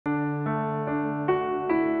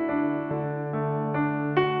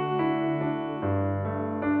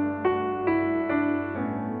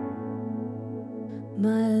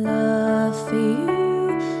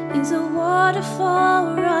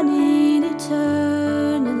waterfall running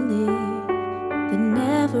eternally that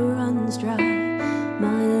never runs dry.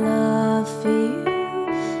 My love for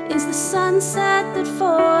you is the sunset that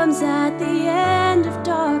forms at the end of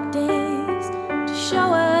dark days to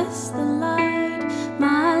show us the light.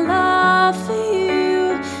 My love for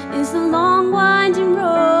you is the long winding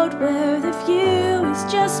road where the view is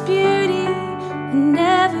just beauty and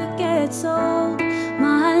never gets old.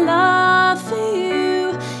 My love for you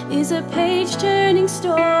is a page turning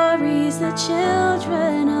stories that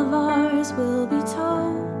children of ours will be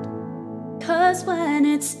told. 'Cause when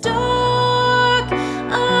it's dark,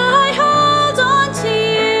 I hold on to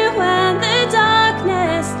you and the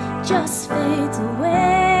darkness just fades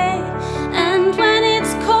away. And when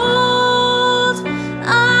it's cold,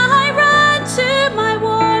 I run to my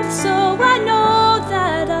warmth, so I know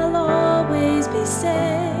that I'll always be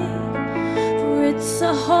safe. For it's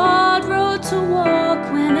a hard road to walk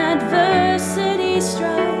when adversity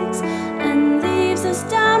strikes and leaves us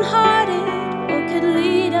downhearted or could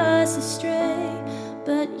lead us astray.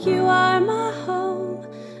 But you are my home,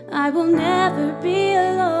 I will never be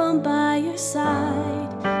alone. By your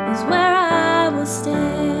side is where I will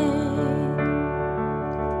stay.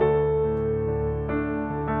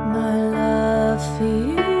 My love for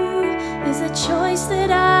you is a choice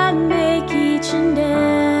that I make each and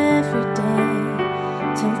every day,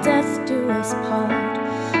 till death do us part.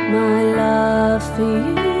 My love for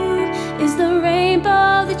you is the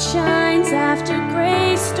rainbow that shines after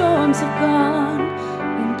gray storms have gone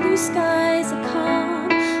and blue skies are calm.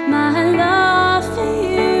 My love for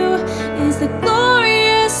you is the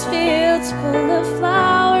glorious fields full of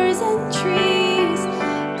flowers and trees,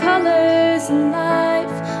 colors and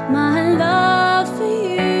life. My love for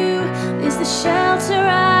you is the shelter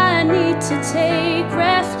I need to take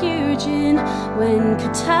refuge in when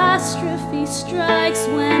catastrophe strikes.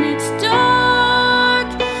 When it's dark,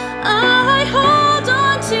 I hold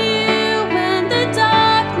on to you when the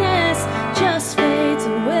darkness just fades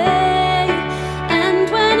away. And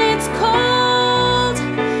when it's cold,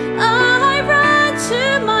 I run to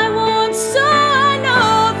my warmth, so I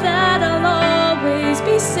know that I'll always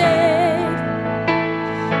be safe.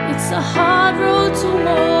 It's a hard road to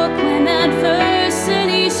walk when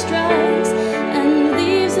adversity strikes and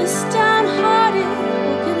leaves us downhearted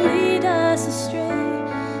or could lead us astray.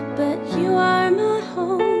 But you are my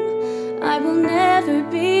home, I will never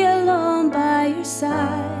be alone. By your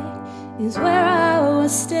side is where I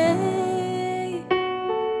will stay.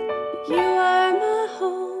 You are my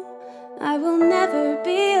home, I will never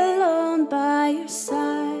be alone. By your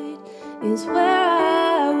side is where I